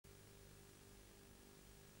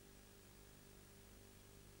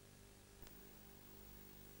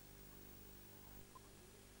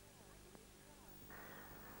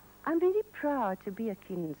I'm very proud to be a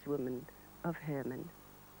kinswoman of Herman.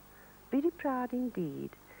 Very proud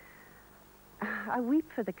indeed. I weep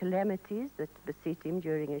for the calamities that beset him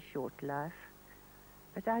during his short life,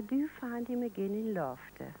 but I do find him again in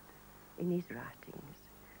laughter in his writings.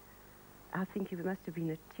 I think he must have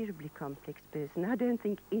been a terribly complex person. I don't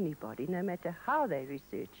think anybody, no matter how they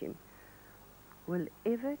research him, will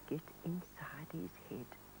ever get inside his head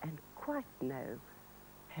and quite know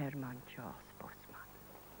Herman Charles Bosman.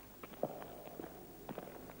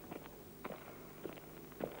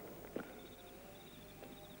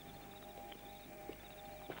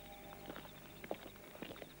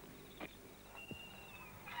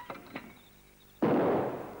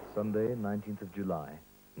 Sunday, 19th of July,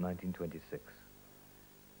 1926.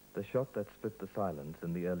 The shot that split the silence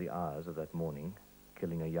in the early hours of that morning,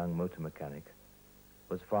 killing a young motor mechanic,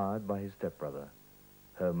 was fired by his stepbrother,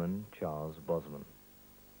 Herman Charles Bosman.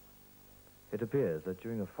 It appears that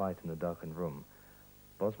during a fight in a darkened room,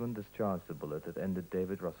 Bosman discharged the bullet that ended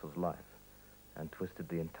David Russell's life and twisted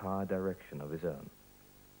the entire direction of his own.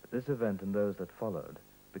 This event and those that followed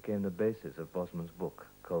became the basis of Bosman's book,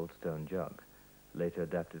 Cold Stone Jug, later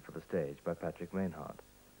adapted for the stage by Patrick Maynard,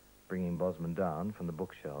 bringing Bosman down from the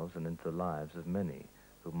bookshelves and into the lives of many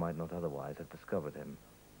who might not otherwise have discovered him.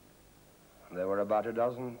 There were about a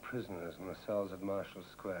dozen prisoners in the cells of Marshall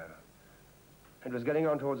Square. It was getting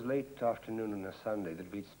on towards late afternoon on a Sunday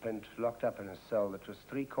that we'd spent locked up in a cell that was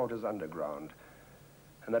 3/4 underground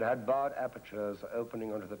and that had barred apertures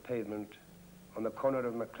opening onto the pavement on the corner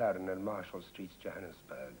of McLaren and Marshall Streets,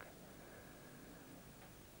 Johannesburg.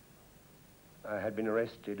 I had been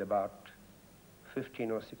arrested about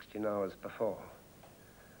 15 or 16 hours before.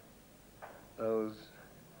 Those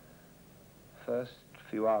first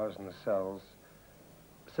few hours in the cells,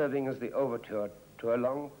 serving as the overture to a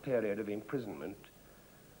long period of imprisonment,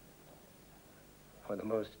 were the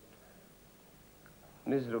most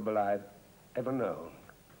miserable I've ever known.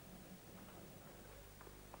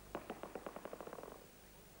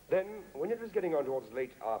 Then, when it was getting on towards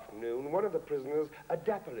late afternoon, one of the prisoners, a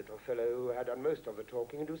dapper little fellow who had done most of the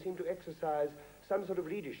talking and who seemed to exercise some sort of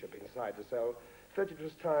leadership inside the cell, felt it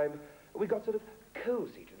was time we got sort of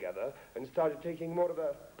cozy together and started taking more of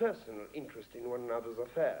a personal interest in one another's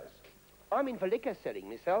affairs. "I'm in for liquor selling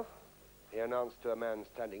myself," he announced to a man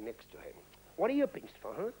standing next to him. "What are you pinched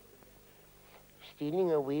for, huh?"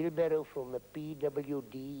 "Stealing a wheelbarrow from the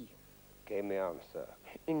PWD, came the answer.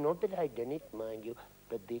 Not that I done it, mind you,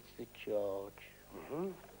 but that's the charge.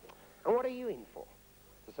 And what are you in for?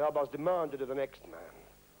 The cell boss demanded of the next man.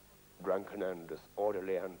 Drunken and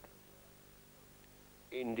disorderly and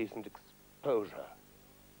indecent exposure,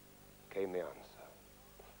 came the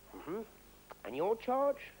answer. And your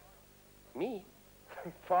charge? Me?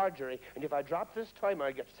 Forgery, and if I drop this time,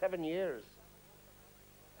 I get 7 years.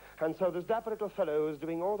 And so this dapper little fellow who was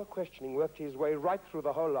doing all the questioning worked his way right through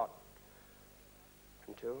the whole lot.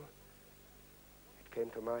 Until it came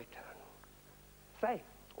to my turn. "Say,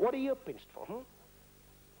 what are you pinched for,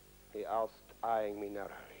 He asked, eyeing me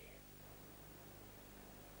narrowly.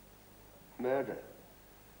 "Murder,"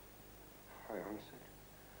 I answered.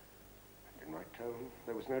 And in my tone,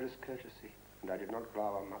 there was no discourtesy, and I did not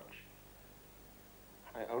glower much.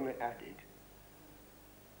 I only added,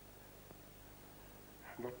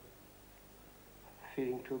 "I'm not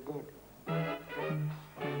feeling too good."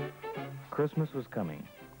 Christmas was coming.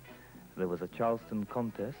 There was a Charleston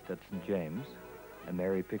contest at St. James, a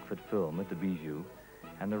Mary Pickford film at the Bijou,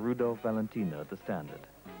 and a Rudolph Valentino at the Standard.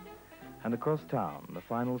 And across town, the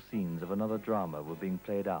final scenes of another drama were being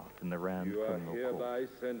played out in the Rand You are Criminal hereby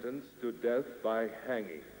Court. sentenced to death by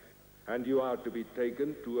hanging, and you are to be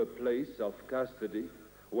taken to a place of custody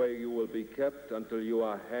where you will be kept until you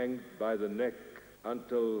are hanged by the neck,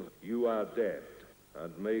 until you are dead.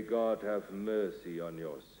 And may God have mercy on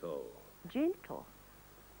your soul. Gentle.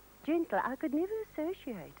 Gentle. I could never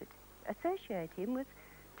associate him with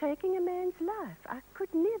taking a man's life. I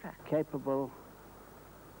could never. Capable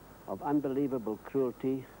of unbelievable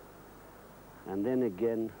cruelty, and then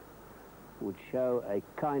again would show a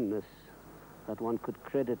kindness that one could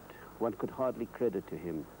hardly credit to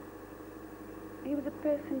him. He was a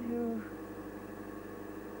person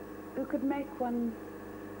who could make one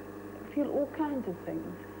feel all kinds of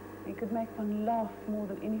things. He could make one laugh more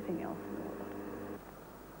than anything else in the world.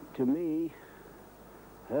 To me,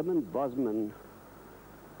 Herman Bosman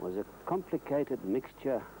was a complicated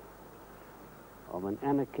mixture of an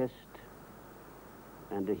anarchist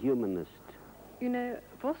and a humanist. You know,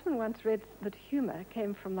 Bosman once read that humor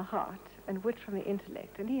came from the heart and wit from the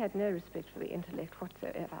intellect, and he had no respect for the intellect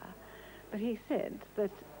whatsoever. But he said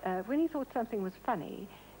that when he thought something was funny,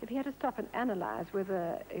 if he had to stop and analyze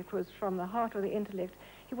whether it was from the heart or the intellect,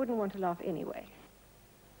 he wouldn't want to laugh anyway.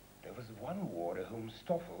 There was one warder whom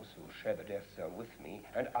Stoffels, who shared the death cell with me,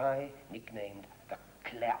 and I nicknamed the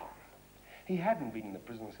Clown. He hadn't been in the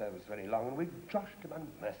prison service very long, and we joshed him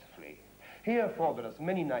unmercifully. He afforded us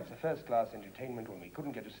many nights of first-class entertainment when we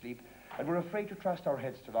couldn't get to sleep, and were afraid to trust our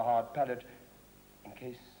heads to the hard pallet, in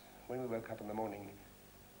case, when we woke up in the morning,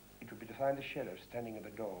 it would be to find the sheriff standing at the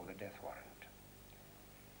door with a death warrant.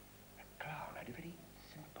 The Clown had a very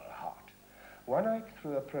simple heart. One night,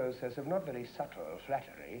 through a process of not very subtle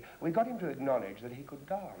flattery, we got him to acknowledge that he could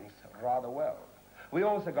dance rather well. We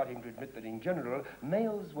also got him to admit that, in general,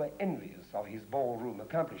 males were envious of his ballroom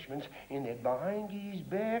accomplishments, and that behind his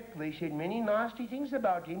back they said many nasty things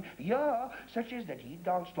about him, yeah, such as that he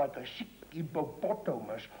danced like a sick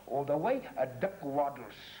hippopotamus, or the way a duck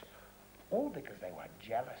waddles. All because they were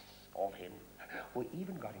jealous of him. We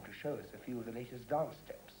even got him to show us a few of the latest dance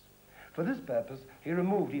steps. For this purpose, he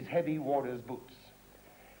removed his heavy warder's boots.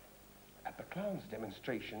 At the Clown's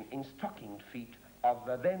demonstration in stockinged feet of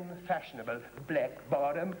the then fashionable black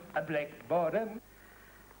bottom,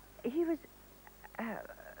 He was,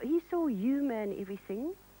 he saw humor in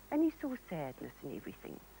everything, and he saw sadness in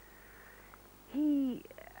everything.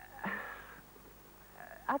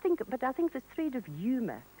 I think the thread of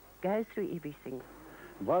humor goes through everything.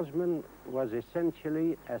 Bosman was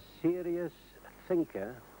essentially a serious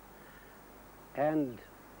thinker and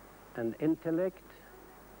an intellect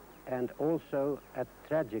and also a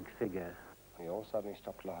tragic figure. We all suddenly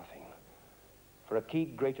stopped laughing, for a key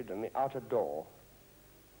grated on the outer door,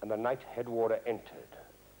 and the night head warder entered.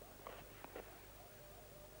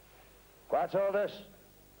 What's all this?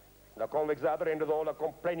 The convicts at the other end of the hall are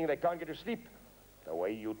complaining they can't get to sleep. The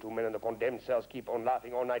way you two men in the condemned cells keep on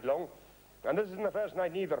laughing all night long. And this isn't the first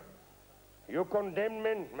night neither. You condemned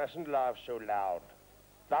men mustn't laugh so loud.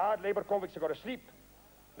 The hard labor convicts have got to sleep.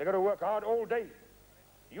 They've got to work hard all day.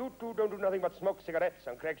 You two don't do nothing but smoke cigarettes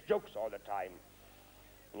and crack jokes all the time.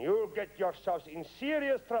 You'll get yourselves in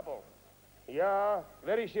serious trouble. Yeah,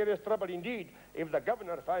 very serious trouble indeed, if the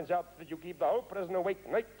governor finds out that you keep the whole prison awake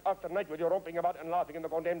night after night with your romping about and laughing in the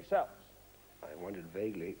condemned cells. I wondered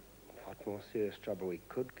vaguely what more serious trouble we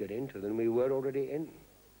could get into than we were already in.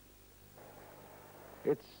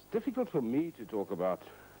 It's difficult for me to talk about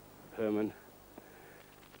Herman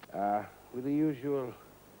with the usual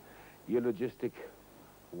eulogistic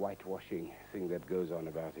whitewashing thing that goes on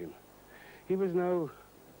about him. He was no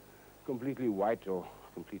completely white or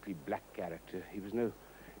completely black character. He was no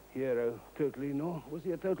hero totally, nor was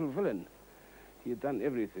he a total villain. He had done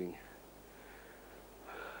everything.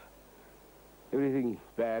 Everything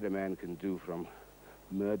bad a man can do, from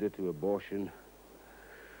murder to abortion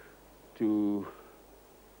to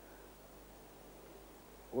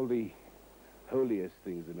all the holiest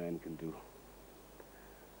things a man can do.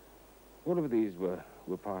 All of these were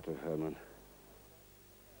part of Herman.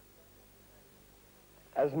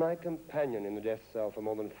 As my companion in the death cell for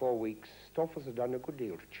more than 4 weeks, Stoffels had done a good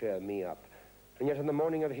deal to cheer me up. And yet on the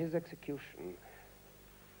morning of his execution,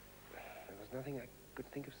 there was nothing I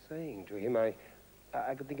could think of saying to him. I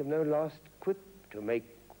could think of no last quip to make,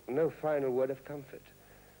 no final word of comfort.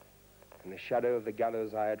 In the shadow of the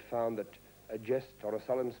gallows, I had found that a jest or a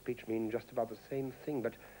solemn speech mean just about the same thing,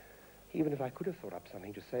 but even if I could have thought up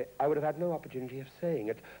something to say, I would have had no opportunity of saying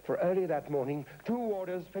it, for early that morning, 2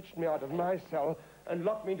 warders fetched me out of my cell and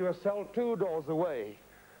locked me into a cell 2 doors away.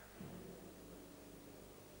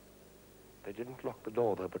 They didn't lock the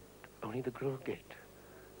door, though, but only the grill gate.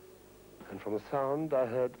 And from the sound I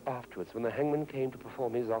heard afterwards, when the hangman came to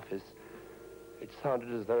perform his office, it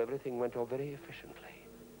sounded as though everything went off very efficiently.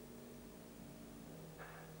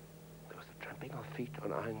 There was the tramping of feet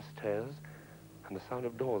on iron stairs, and the sound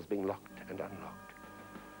of doors being locked and unlocked.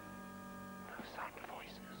 No sound of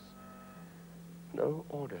voices. No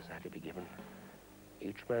orders had to be given.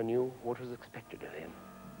 Each man knew what was expected of him.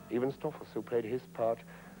 Even Stoffels, who played his part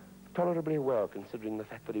tolerably well, considering the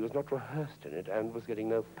fact that he was not rehearsed in it and was getting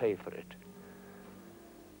no pay for it.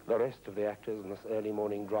 The rest of the actors in this early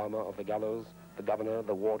morning drama of the gallows, the governor,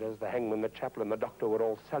 the warders, the hangman, the chaplain, the doctor, were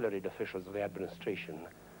all salaried officials of the administration.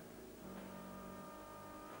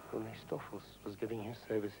 Only Stoffels was giving his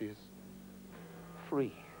services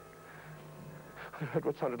free. I heard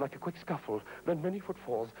what sounded like a quick scuffle, then many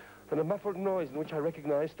footfalls, then a muffled noise in which I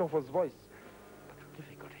recognized Stoffels' voice. But with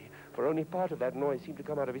difficulty, for only part of that noise seemed to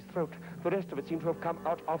come out of his throat. The rest of it seemed to have come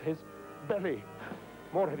out of his belly.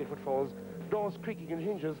 More heavy footfalls, doors creaking in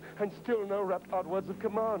hinges, and still no rapped out words of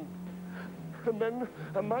command. And then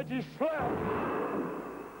a mighty slam,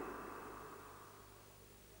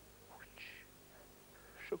 which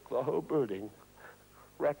shook the whole building,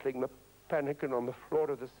 rattling the pannikin on the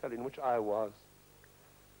floor of the cell in which I was.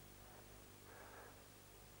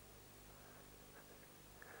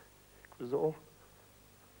 It was all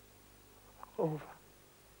over.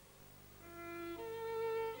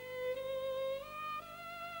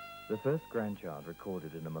 The first grandchild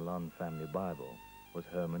recorded in the Milan family Bible was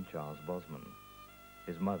Herman Charles Bosman.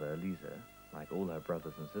 His mother, Lisa, like all her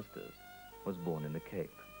brothers and sisters, was born in the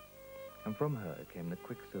Cape. And from her came the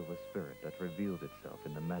quicksilver spirit that revealed itself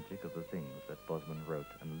in the magic of the things that Bosman wrote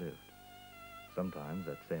and lived. Sometimes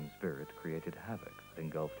that same spirit created havoc that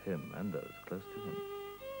engulfed him and those close to him.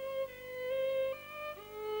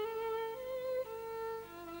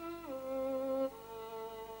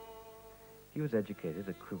 He was educated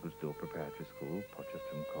at Krugersdorp Preparatory School,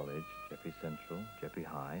 Potchefstroom College, Jeppe Central, Jeppe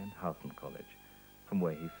High, and Houghton College, from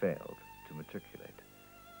where he failed to matriculate.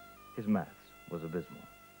 His maths was abysmal.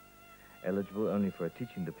 Eligible only for a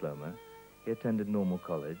teaching diploma, he attended Normal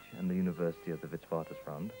College and the University of the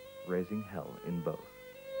Witwatersrand, raising hell in both.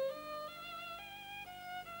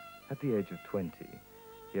 At the age of 20,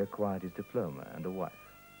 he acquired his diploma and a wife,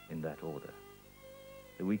 in that order.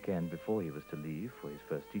 The weekend before he was to leave for his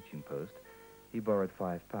first teaching post, he borrowed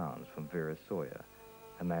 £5 from Vera Sawyer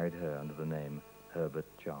and married her under the name Herbert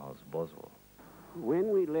Charles Boswell.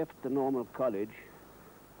 When we left the Normal College,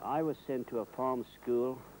 I was sent to a farm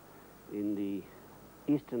school in the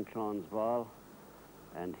Eastern Transvaal,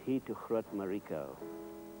 and he to Groot Marico.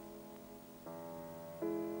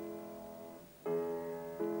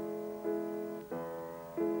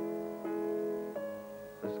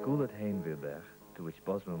 The school at Heenweerberg, to which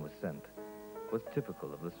Bosman was sent, was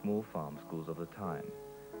typical of the small farm schools of the time,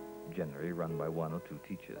 generally run by 1 or 2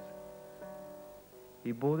 teachers.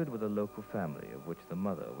 He boarded with a local family of which the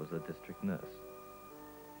mother was a district nurse.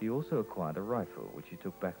 He also acquired a rifle which he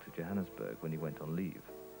took back to Johannesburg when he went on leave.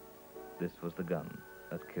 This was the gun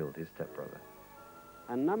that killed his stepbrother.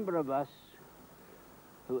 A number of us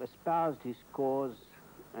who espoused his cause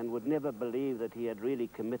and would never believe that he had really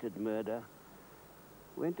committed murder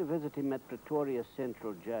went to visit him at Pretoria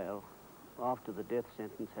Central Jail after the death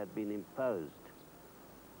sentence had been imposed.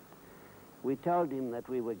 We told him that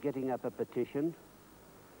we were getting up a petition,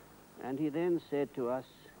 and he then said to us,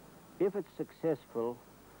 if it's successful,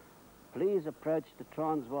 please approach the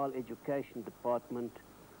Transvaal Education Department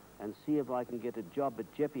and see if I can get a job at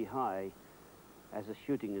Jeppe High as a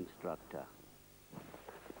shooting instructor.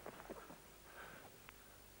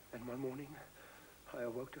 And one morning, I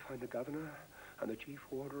awoke to find the governor and the chief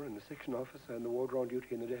warder and the section officer and the warder on duty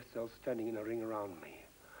in the death cell standing in a ring around me.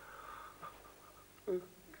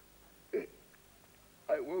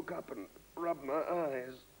 I woke up and rubbed my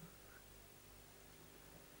eyes.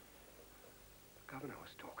 The governor was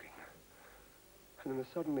talking. And then the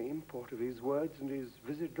sudden import of his words and his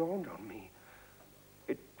visit dawned on me.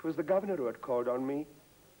 It was the governor who had called on me,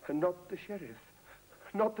 and not the sheriff.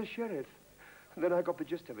 Not the sheriff. And then I got the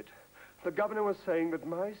gist of it. The governor was saying that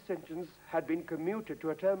my sentence had been commuted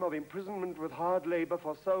to a term of imprisonment with hard labor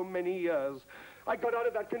for so many years. I got out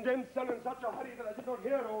of that condemned cell in such a hurry that I did not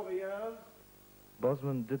hear all the years.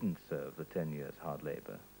 Bosman didn't serve the 10 years hard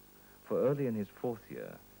labor, for early in his 4th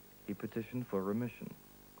year, he petitioned for remission,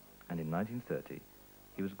 and in 1930,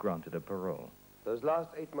 he was granted a parole. Those last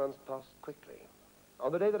 8 months passed quickly.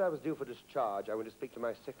 On the day that I was due for discharge, I went to speak to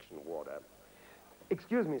my section warder.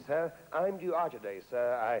 Excuse me, sir. I'm due out today,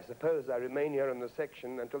 sir. I suppose I remain here in the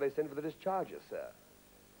section until they send for the discharges, sir.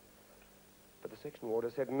 But the section warder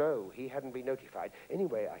said no, he hadn't been notified.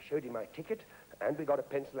 Anyway, I showed him my ticket, and we got a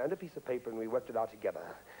pencil and a piece of paper, and we worked it out together.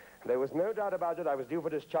 There was no doubt about it. I was due for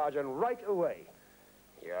discharge, and right away.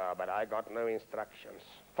 Yeah, but I got no instructions.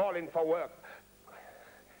 Fall in for work.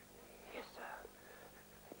 Yes, sir.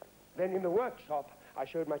 Then in the workshop, I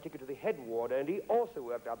showed my ticket to the head warder, and he also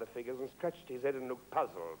worked out the figures and scratched his head and looked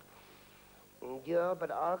puzzled. Yeah,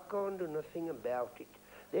 but I can't do nothing about it.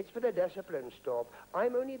 That's for the discipline staff.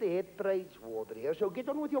 I'm only the head trades warder here, so get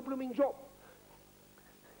on with your blooming job.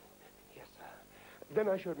 Yes, sir. Then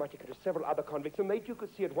I showed my ticket to several other convicts, and they too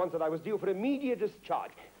could see at once that I was due for immediate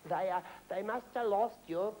discharge. They must have lost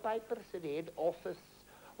your papers at the head office.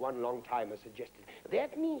 One long timer suggested.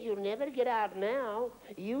 That means you'll never get out now.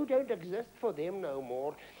 You don't exist for them no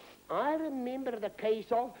more. I remember the case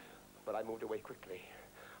of... But I moved away quickly.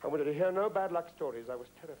 I wanted to hear no bad luck stories. I was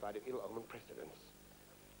terrified of ill-omened precedents.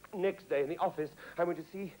 Next day in the office, I went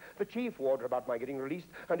to see the chief warder about my getting released,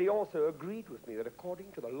 and he also agreed with me that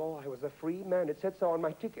according to the law, I was a free man. It said so on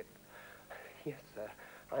my ticket. Yes, sir,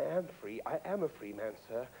 I am free. I am a free man,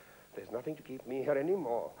 sir. There's nothing to keep me here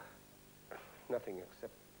anymore. Nothing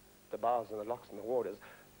except the bars and the locks and the warders.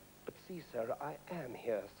 But see, sir, I am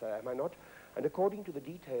here, sir, am I not? And according to the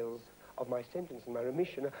details of my sentence and my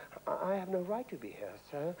remission, I have no right to be here,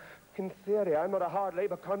 sir. In theory, I'm not a hard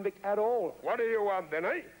labor convict at all. What do you want then,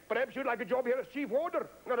 eh? Perhaps you'd like a job here as chief warder.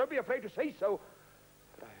 Now, don't be afraid to say so.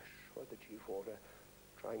 But I assured the chief warder,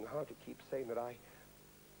 trying hard to keep sane, that I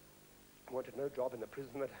wanted no job in the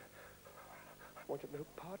prison, that I wanted no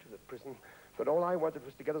part of the prison, that all I wanted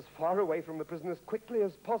was to get as far away from the prison as quickly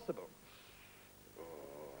as possible.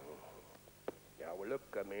 Yeah, well, look,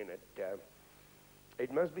 I mean,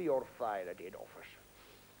 it must be your file at head office.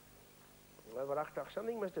 Well, Varachtig,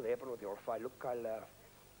 something must have happened with your file. Look,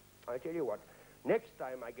 I'll tell you what. Next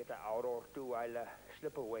time I get an hour or two, I'll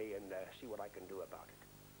slip away and see what I can do about it.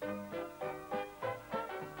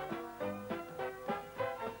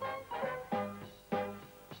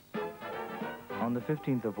 On the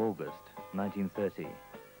 15th of August, 1930,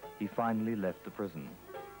 he finally left the prison.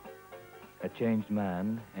 A changed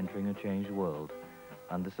man entering a changed world,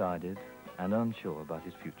 undecided and unsure about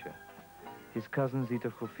his future. His cousin Zita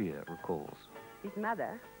Khofir recalls. His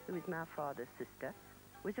mother, who is my father's sister,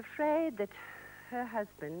 was afraid that her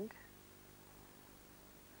husband,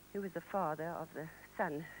 who was the father of the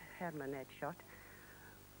son Herman had shot,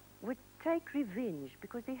 would take revenge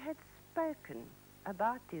because he had spoken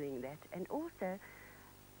about doing that, and also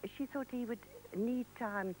she thought he would need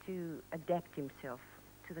time to adapt himself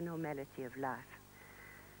to the normality of life.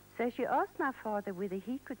 So she asked my father whether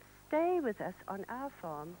he could stay with us on our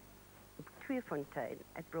farm, Tweefontein,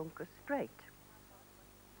 at Bronkhorstspruit.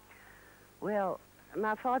 Well,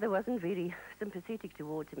 my father wasn't really sympathetic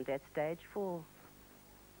towards him at that stage for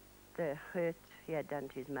the hurt he had done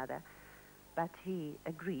to his mother, but he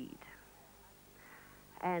agreed.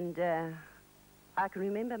 And I can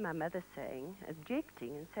remember my mother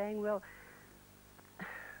objecting and saying, well,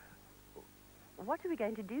 what are we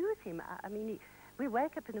going to do with him? I mean, we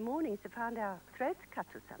wake up in the mornings to find our throats cut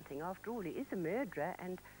or something. After all, he is a murderer,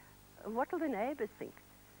 and what will the neighbours think?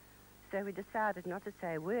 So we decided not to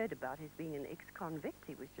say a word about his being an ex-convict.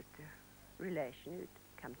 He was just a relation who'd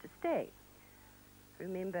come to stay.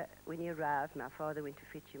 Remember, when he arrived, my father went to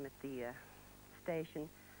fetch him at the station,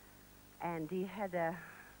 and he had a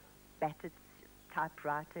battered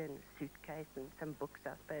typewriter and a suitcase and some books,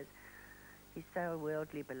 I suppose. His so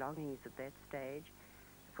worldly belongings at that stage.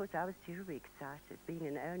 Of course, I was terribly excited, being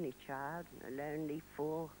an only child and a lonely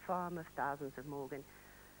farm of thousands of Morgan,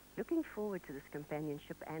 looking forward to this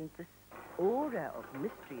companionship and this aura of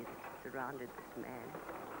mystery that surrounded this man.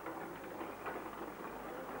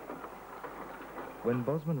 When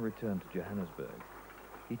Bosman returned to Johannesburg,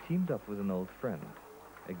 he teamed up with an old friend,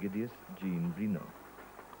 Egidius Jean Brino,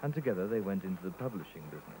 and together they went into the publishing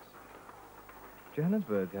business.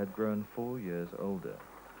 Johannesburg had grown 4 years older.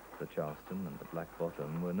 The Charleston and the Black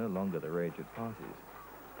Bottom were no longer the rage at parties,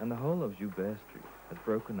 and the whole of Joubert Street had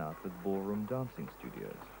broken out with ballroom dancing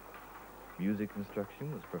studios. Music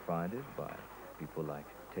instruction was provided by people like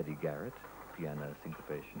Teddy Garrett, piano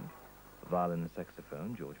syncopation, violin and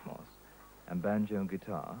saxophone, George Moss, and banjo and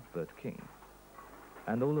guitar, Bert King.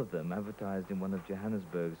 And all of them advertised in one of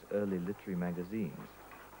Johannesburg's early literary magazines,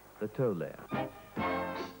 The Toelayer.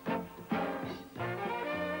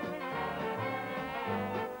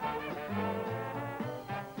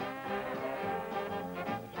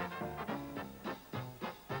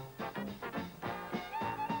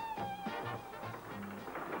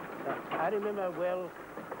 I remember well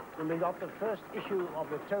when we got the first issue of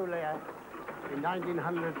the Toelayer in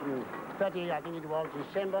 1930, I think it was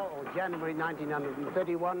December or January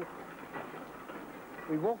 1931.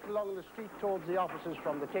 We walked along the street towards the offices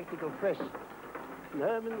from the technical press, and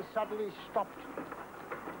Herman suddenly stopped,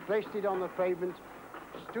 placed it on the pavement,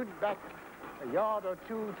 stood back a yard or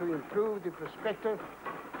two to improve the perspective,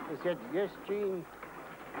 and said, "Yes, Gene,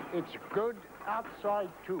 it's good outside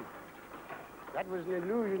too." That was an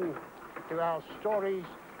allusion to our stories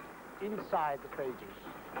inside the pages,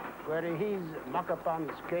 where his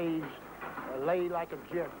Makapan's caves lay like a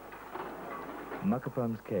gem.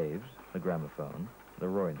 Makapan's Caves, the gramophone, the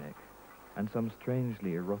Royneck, and some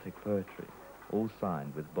strangely erotic poetry, all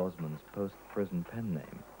signed with Bosman's post-prison pen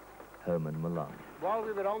name, Herman Malone. While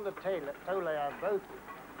we were on the Toelayer, both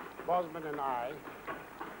Bosman and I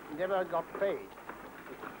never got paid.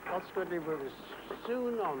 Consequently, we were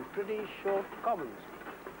soon on pretty short commons.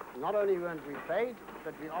 Not only weren't we paid,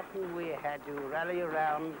 but we had to rally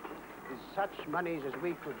around with such monies as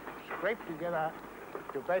we could scrape together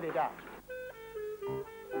to bail it out.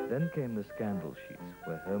 Then came the scandal sheets,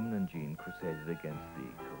 where Herman and Jean crusaded against the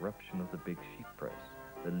corruption of the big sheet press,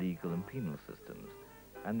 the legal and penal systems,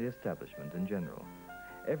 and the establishment in general.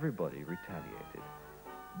 Everybody retaliated.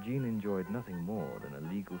 Jean enjoyed nothing more than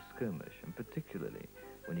a legal skirmish, and particularly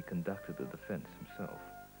when he conducted the defense himself.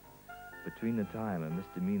 Between the time a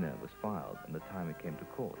misdemeanor was filed and the time it came to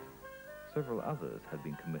court, several others had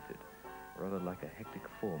been committed, rather like a hectic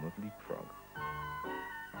form of leapfrog.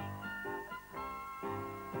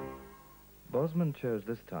 Bosman chose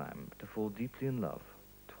this time to fall deeply in love,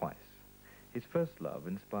 twice. His first love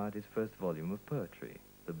inspired his first volume of poetry,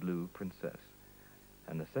 The Blue Princess,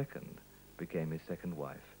 and the second became his second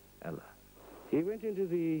wife, Ella. He went into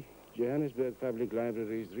the Johannesburg Public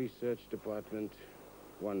Library's research department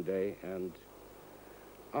one day and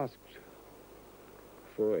asked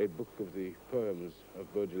for a book of the poems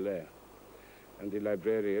of Baudelaire. And the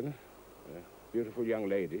librarian, a beautiful young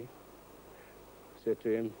lady, said to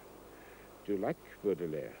him, "Do you like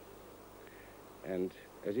Baudelaire?" And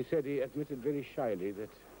as he said, he admitted very shyly that,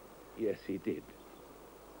 yes, he did.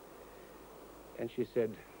 And she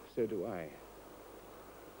said, "So do I."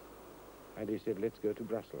 And he said, "Let's go to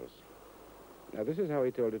Brussels." Now, this is how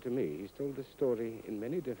he told it to me. He's told this story in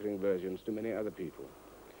many differing versions to many other people.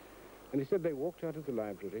 And he said they walked out of the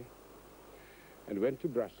library and went to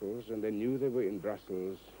Brussels, and they knew they were in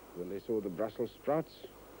Brussels when they saw the Brussels sprouts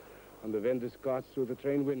on the vendors' carts through the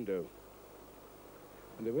train window.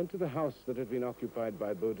 And they went to the house that had been occupied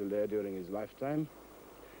by Baudelaire during his lifetime,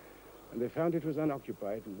 and they found it was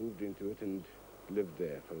unoccupied and moved into it and lived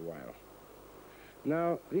there for a while.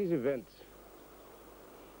 Now, these events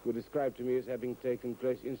were described to me as having taken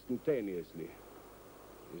place instantaneously.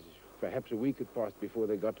 Perhaps a week had passed before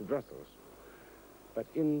they got to Brussels. But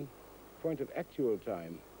in point of actual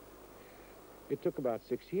time, it took about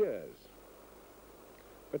 6 years.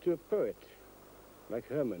 But to a poet like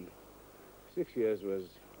Herman, 6 years was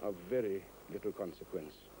of very little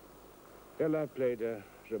consequence. Ella played a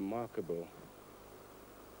remarkable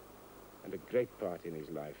and a great part in his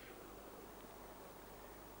life.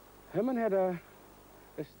 Herman had a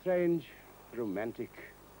strange, romantic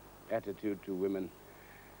attitude to women.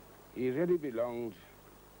 He really belonged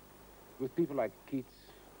with people like Keats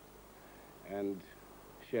and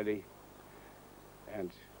Shelley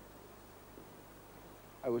and,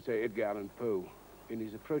 I would say, Edgar Allan Poe in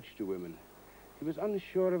his approach to women. He was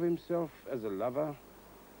unsure of himself as a lover.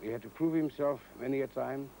 He had to prove himself many a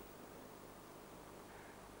time.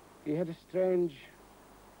 He had a strange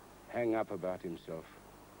hang-up about himself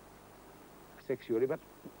sexually, but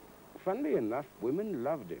funnily enough, women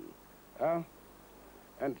loved him.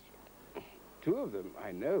 And two of them,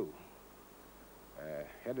 I know,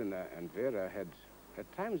 Helena and Vera, had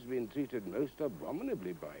at times been treated most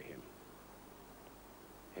abominably by him.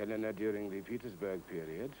 Helena during the Petersburg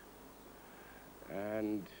period,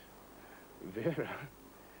 and Vera,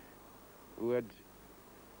 who had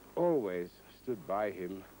always stood by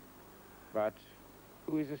him, but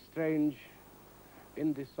who is a strange,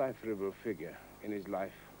 indecipherable figure in his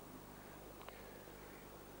life.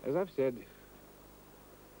 As I've said,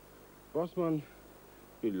 Bosman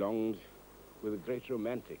belonged with the great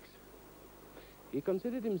romantics. He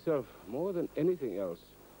considered himself, more than anything else,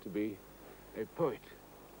 to be a poet.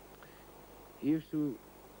 He used to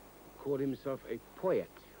call himself a poet.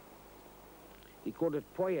 He called it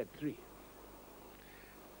poetry.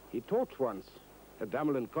 He taught once at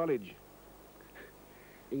Damelin College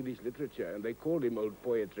English literature, and they called him Old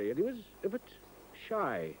Poetry, and he was a bit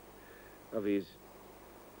shy of his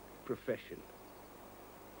profession.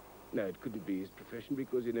 No, it couldn't be his profession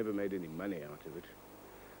because he never made any money out of it.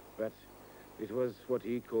 But it was what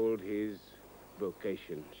he called his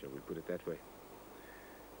vocation, shall we put it that way.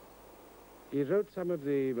 He wrote some of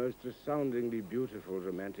the most resoundingly beautiful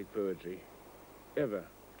romantic poetry ever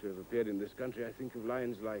to have appeared in this country. I think of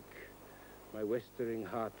lines like, "My westering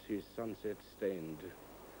heart is sunset stained,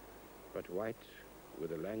 but white were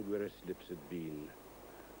the languorous lips had been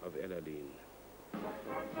of Elaline."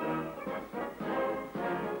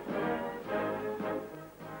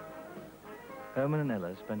 Herman and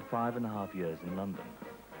Ella spent 5.5 years in London,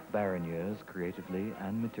 barren years creatively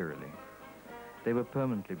and materially. They were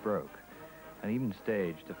permanently broke, and even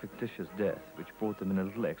staged a fictitious death which brought them in a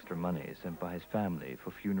little extra money sent by his family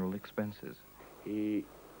for funeral expenses. He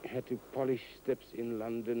had to polish steps in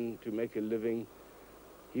London to make a living.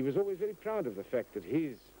 He was always very proud of the fact that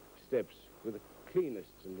his steps were the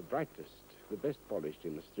cleanest and the brightest, the best polished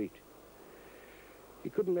in the street. He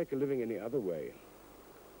couldn't make a living any other way.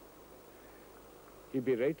 He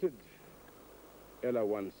berated Ella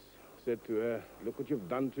once, said to her, "Look what you've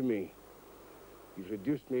done to me. You've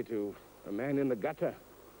reduced me to a man in the gutter."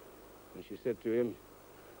 And she said to him,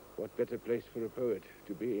 "What better place for a poet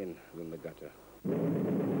to be in than the gutter?"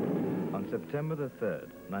 On September the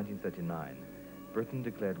 3rd, 1939, Britain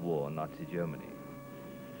declared war on Nazi Germany.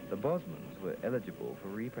 The Bosmans were eligible for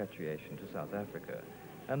repatriation to South Africa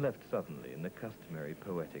and left suddenly in the customary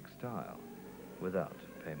poetic style, without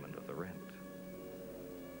payment of the rent.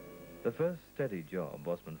 The first steady job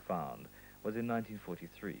Bosman found was in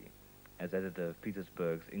 1943, as editor of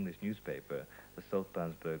Petersburg's English newspaper, the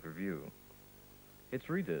Salzburg Review. Its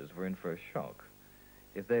readers were in for a shock.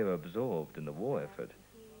 If they were absorbed in the war effort,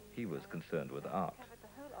 he was concerned with art.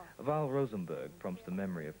 Val Rosenberg prompts the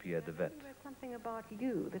memory of Pierre de Wet. You read something about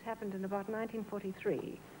you that happened in about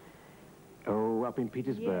 1943. Oh, up in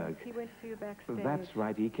Petersburg. Yes, he went to see you backstage. That's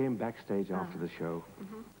right. He came backstage after the show.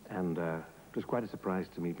 And it was quite a surprise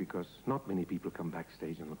to me because not many people come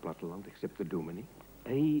backstage on the platteland except the dominee.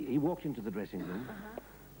 He walked into the dressing room.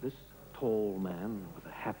 This tall man with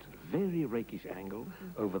a hat at a very rakish angle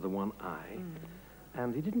over the one eye.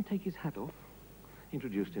 And he didn't take his hat off,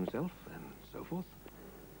 introduced himself and so forth.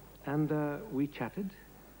 And we chatted,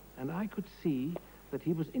 and I could see that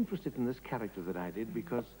he was interested in this character that I did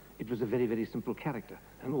because it was a very, very simple character,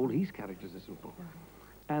 and all his characters are simple.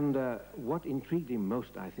 And what intrigued him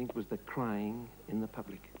most, I think, was the crying in the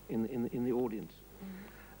public, in the audience.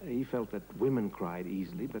 He felt that women cried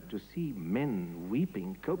easily, but to see men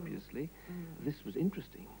weeping copiously, this was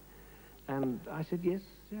interesting. And I said, yes,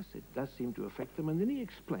 it does seem to affect them. And then he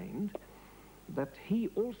explained that he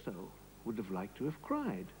also would have liked to have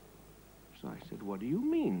cried. So I said, what do you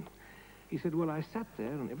mean? He said, well, I sat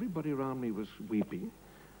there and everybody around me was weeping,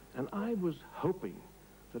 and I was hoping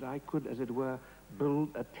that I could, as it were, build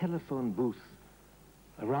a telephone booth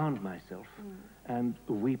around myself and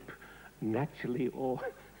weep naturally or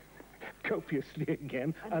copiously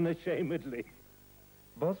again, unashamedly.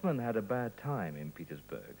 Bosman had a bad time in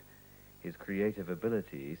Petersburg. His creative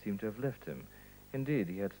ability seemed to have left him. Indeed,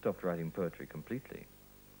 he had stopped writing poetry completely.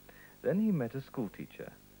 Then he met a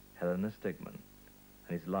schoolteacher, Helena Stegman,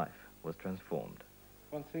 and his life was transformed.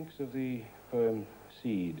 One thinks of the poem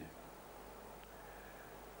Seed.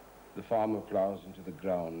 The farmer plows into the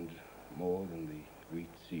ground more than the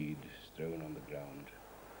wheat seed strewn on the ground.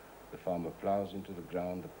 The farmer plows into the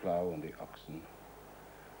ground the plow and the oxen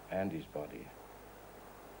and his body.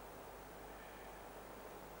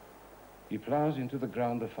 He plows into the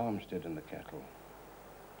ground the farmstead and the cattle,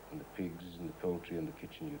 and the pigs and the poultry and the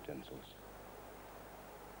kitchen utensils.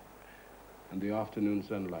 And the afternoon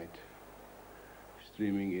sunlight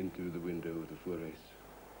streaming into the window of the Fores,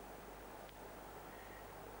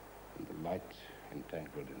 and the light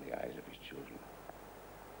entangled in the eyes of his children.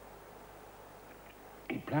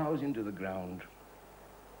 He plows into the ground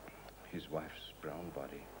his wife's brown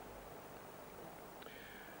body,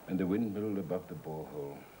 and the windmill above the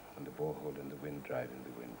borehole, and the borehole and the wind driving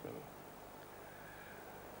the windmill.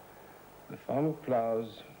 The farmer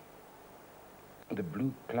plows the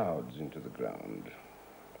blue clouds into the ground,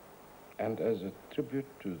 and as a tribute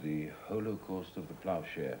to the holocaust of the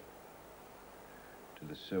plowshare, to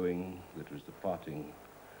the sowing that was the parting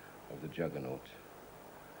of the juggernaut,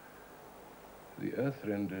 the earth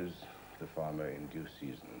renders the farmer in due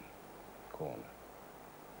season corn.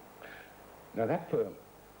 Now that poem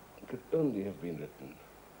could only have been written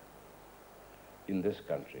in this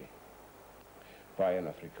country by an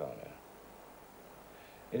Afrikaner.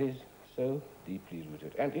 It is so deeply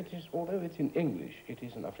rooted, and it is, although it's in English, it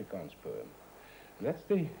is an Afrikaans poem. And that's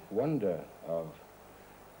the wonder of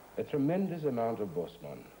a tremendous amount of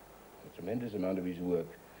Bosman, a tremendous amount of his work,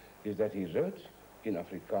 is that he wrote in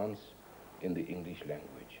Afrikaans in the English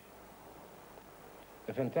language.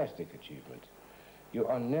 A fantastic achievement. You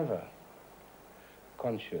are never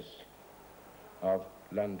conscious of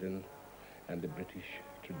London and the British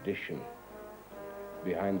tradition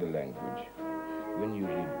behind the language when you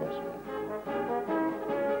read Bosman.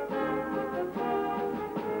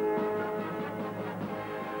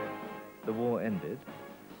 The war ended,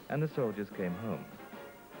 and the soldiers came home.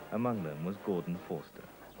 Among them was Gordon Forster.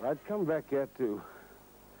 I'd come back here to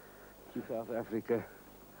South Africa.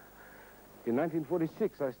 In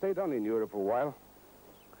 1946, I stayed on in Europe a while.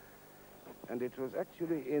 And it was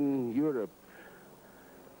actually in Europe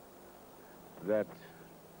that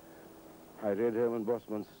I read Herman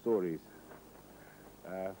Bosman's stories.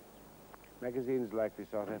 Magazines like the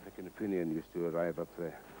South African Opinion used to arrive up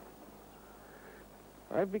there.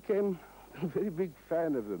 I became a very big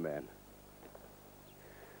fan of the man.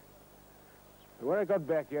 When I got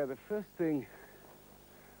back here, the first thing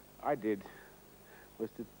I did was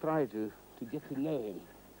to try to get to know him.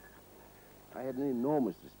 I had an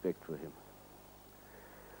enormous respect for him.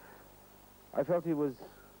 I felt he was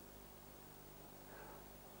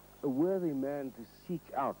a worthy man to seek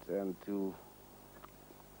out and to,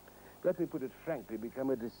 let me put it frankly, become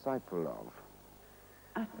a disciple of.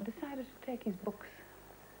 I decided to take his books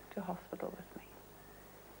to hospital with me.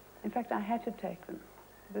 In fact, I had to take them.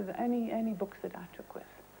 They're the only books that I took with.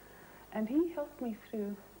 And he helped me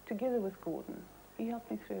through, together with Gordon, he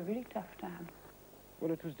helped me through a really tough time.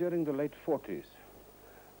 Well, it was during the late 40s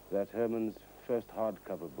that Herman's first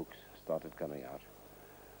hardcover books started coming out.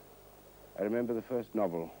 I remember the first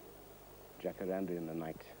novel, Jacaranda in the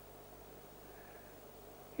Night.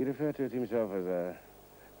 He referred to it himself as a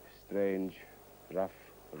strange, rough,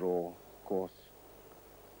 raw, coarse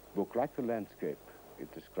book, like the landscape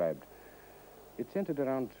it described. It centered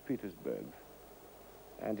around Petersburg,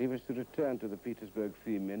 and he was to return to the Petersburg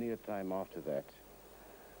theme many a time after that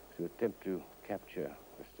to attempt to capture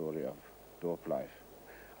the story of Dorp life.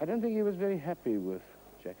 I don't think he was very happy with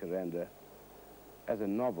Jacaranda as a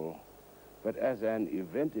novel, but as an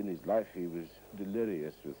event in his life, he was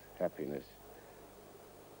delirious with happiness.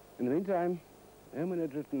 In the meantime, Herman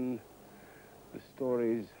had written the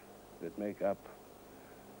stories that make up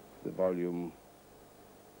the volume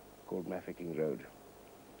called Mafeking Road.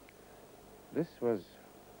 This was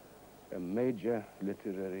a major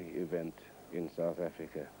literary event in South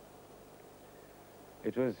Africa.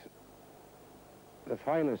 It was the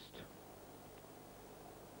finest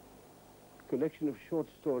collection of short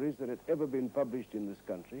stories that had ever been published in this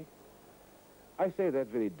country. I say that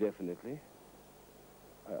very definitely.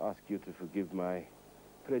 I ask you to forgive my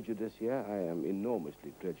prejudice here. I am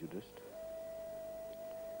enormously prejudiced.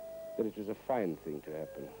 That it was a fine thing to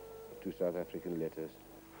happen to South African letters.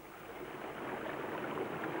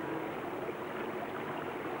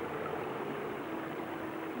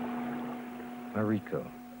 Mariko,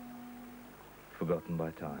 forgotten by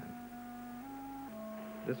time.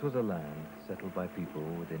 This was a land settled by people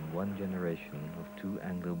within one generation of 2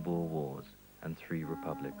 Anglo-Boer wars and 3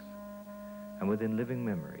 republics, and within living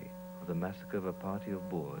memory of the massacre of a party of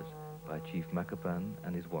Boers by Chief Makapan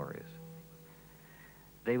and his warriors.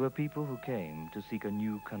 They were people who came to seek a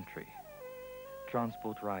new country.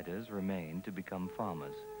 Transport riders remained to become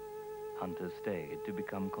farmers. Hunters stayed to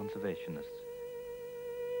become conservationists.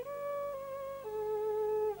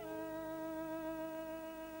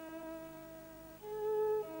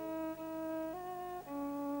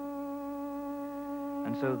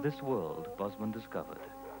 And so this world, Bosman discovered,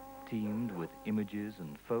 teemed with images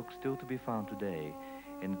and folk still to be found today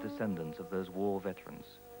in the descendants of those war veterans,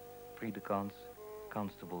 predicants,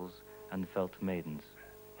 constables, and veld maidens,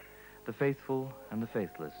 the faithful and the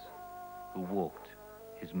faithless, who walked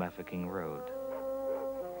his Mafeking Road.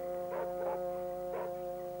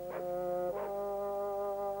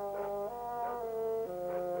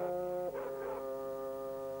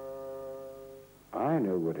 I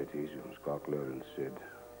know what it is, Scott Lawrence said,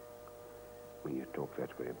 when you talk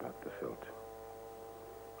that way about the veld.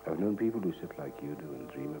 I've known people who sit like you do and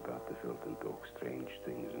dream about the veld and talk strange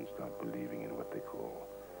things and start believing in what they call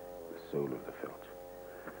the soul of the veld.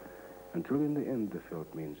 Until in the end, the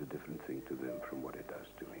veld means a different thing to them from what it does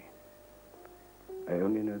to me. I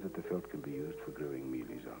only know that the veld can be used for growing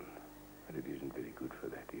mealies on, and it isn't very good for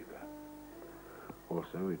that either.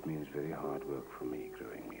 Also, it means very hard work for me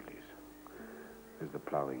growing mealies. There's the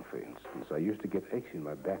ploughing, for instance. I used to get aches in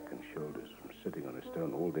my back and shoulders from sitting on a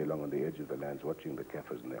stone all day long on the edge of the lands, watching the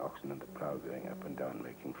Kaffirs and the oxen and the plough going up and down,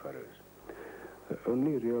 making furrows. The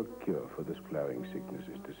only real cure for this ploughing sickness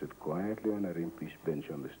is to sit quietly on a rimpish bench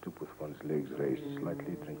on the stoep with one's legs raised,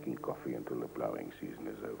 slightly drinking coffee until the ploughing season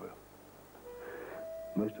is over.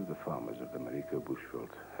 Most of the farmers of the Mariko bushveld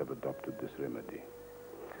have adopted this remedy.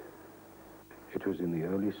 It was in the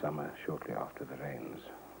early summer, shortly after the rains,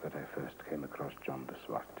 that I first came across John de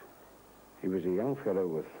Swart. He was a young fellow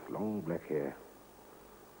with long black hair.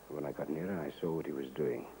 When I got nearer, I saw what he was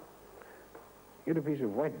doing. He had a piece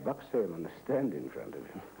of white bucksail on a stand in front of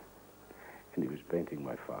him, and he was painting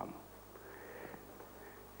my farm.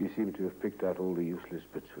 He seemed to have picked out all the useless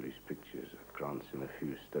bits for his pictures, a krantz and a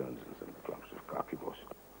few stones and some clumps of khaki moss.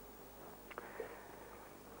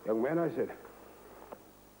 Young man, I said,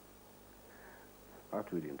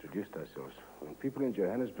 after we'd introduced ourselves, when people in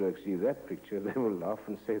Johannesburg see that picture, they will laugh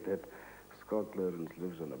and say that Scott Lawrence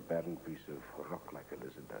lives on a barren piece of rock like a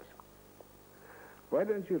lizard does. Why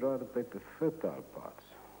don't you rather paint the fertile parts?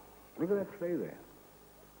 Look at that clay there.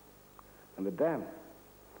 And the dam.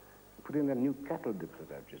 Put in that new cattle dip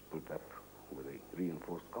that I've just put up with a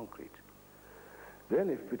reinforced concrete. Then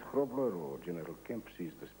if Piet Grobler or General Kemp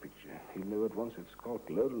sees this picture, he'll know at once that Scott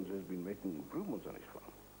Lawrence has been making improvements on his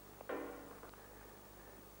farm.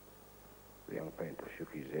 The young painter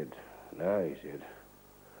shook his head. No, he said,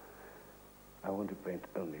 I want to paint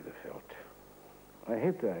only the veld. I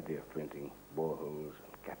hate the idea of painting boreholes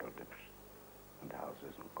and cattle dips and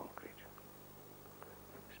houses and concrete,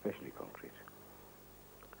 especially concrete.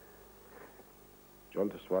 John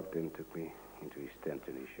de Swart then took me into his tent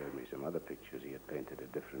and he showed me some other pictures he had painted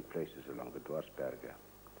at different places along the Dwarsberge.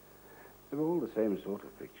 They were all the same sort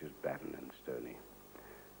of pictures, barren and stony.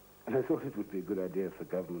 And I thought it would be a good idea if the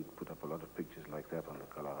government put up a lot of pictures like that on the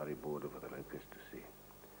Kalahari border for the locusts to see,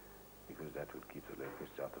 because that would keep the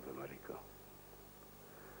locusts out of America.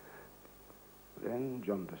 Then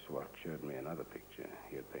John de Swart showed me another picture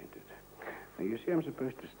he had painted. Now, you see, I'm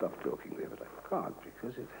supposed to stop talking there, but I can't,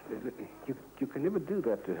 because you can never do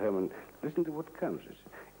that to Herman. Listen to what comes.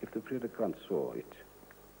 If the predicant saw it,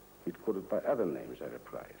 he'd call it by other names, I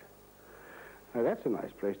replied. Now, that's a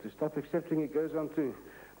nice place to stop, excepting he goes on to,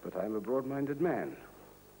 but I'm a broad-minded man.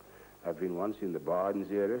 I've been once in the bar in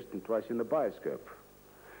Zeerust and twice in the bioscope,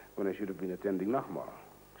 when I should have been attending Nachmal.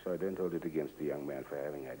 So I don't hold it against the young man for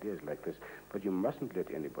having ideas like this. But you mustn't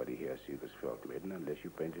let anybody here see this Veldmaiden unless you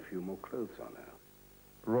paint a few more clothes on her.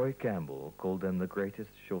 Roy Campbell called them the greatest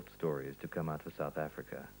short stories to come out of South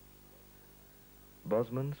Africa.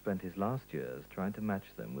 Bosman spent his last years trying to match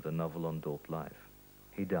them with a novel on Dorp life.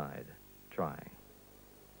 He died trying.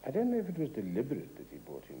 I don't know if it was deliberate that he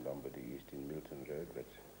bought in Lombardy East in Milton Road, but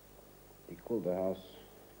he called the house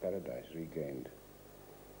Paradise Regained.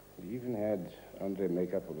 He even had Andre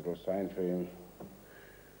make up a little sign for him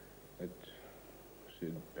that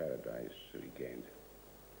said Paradise Regained.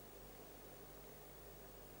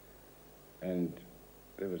 And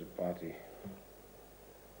there was a party.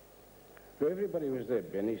 So everybody was there.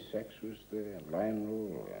 Benny Sachs was there,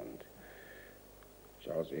 Lionel, and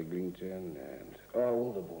Charles Eglinton, and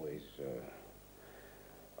all the boys,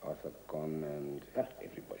 Arthur Conn, and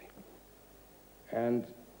everybody. And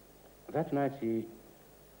that night he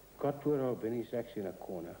got poor old Benny Sachs in a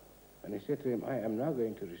corner, and he said to him, I am now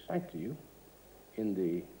going to recite to you in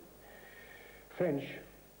the French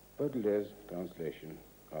Baudelaire's translation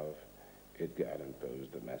of Edgar Allan Poe's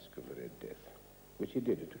The Masque of the Red Death, which he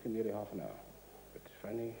did. It took him nearly half an hour. But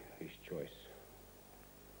funny, his choice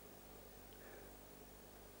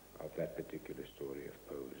of that particular story of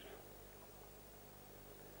Poe's.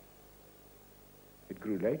 It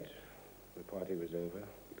grew late. The party was over.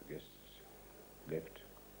 The guests left.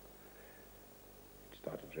 It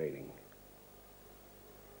started raining.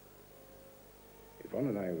 Yvonne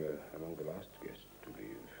and I were among the last guests to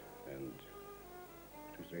leave, and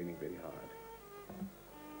it was raining very hard.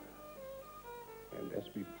 And as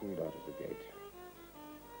we pulled out of the gate,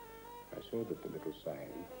 I saw that the little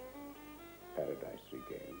sign, Paradise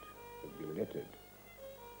Regained, had been lettered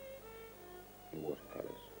in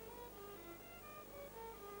watercolors,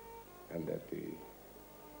 and that the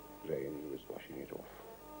rain was washing it off,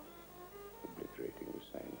 obliterating the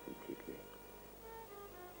sign completely.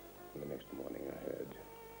 And the next morning I heard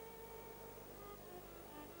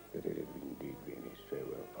that it had indeed been his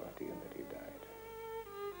farewell party and that he died.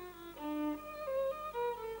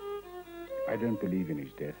 I don't believe in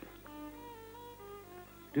his death.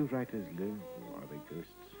 Do writers live, or are they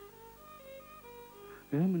ghosts?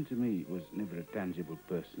 Herman to me was never a tangible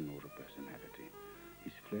person or a personality.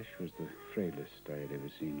 His flesh was the frailest I had ever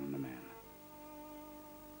seen on a man.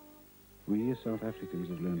 We as South Africans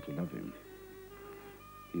have learned to love him.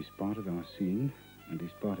 He's part of our scene, and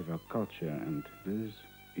he's part of our culture, and those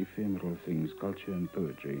ephemeral things, culture and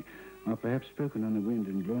poetry, are perhaps spoken on the wind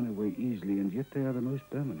and blown away easily, and yet they are the most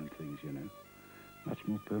permanent things, you know. Much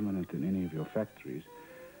more permanent than any of your factories,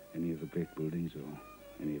 any of the great buildings, or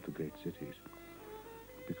any of the great cities.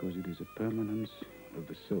 Because it is a permanence of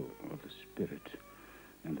the soul, of the spirit,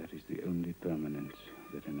 and that is the only permanence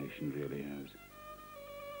that a nation really has.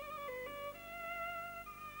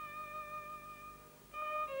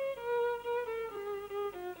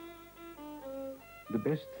 The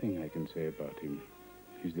best thing I can say about him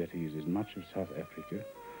is that he is as much of South Africa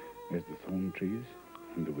as the thorn trees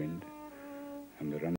and the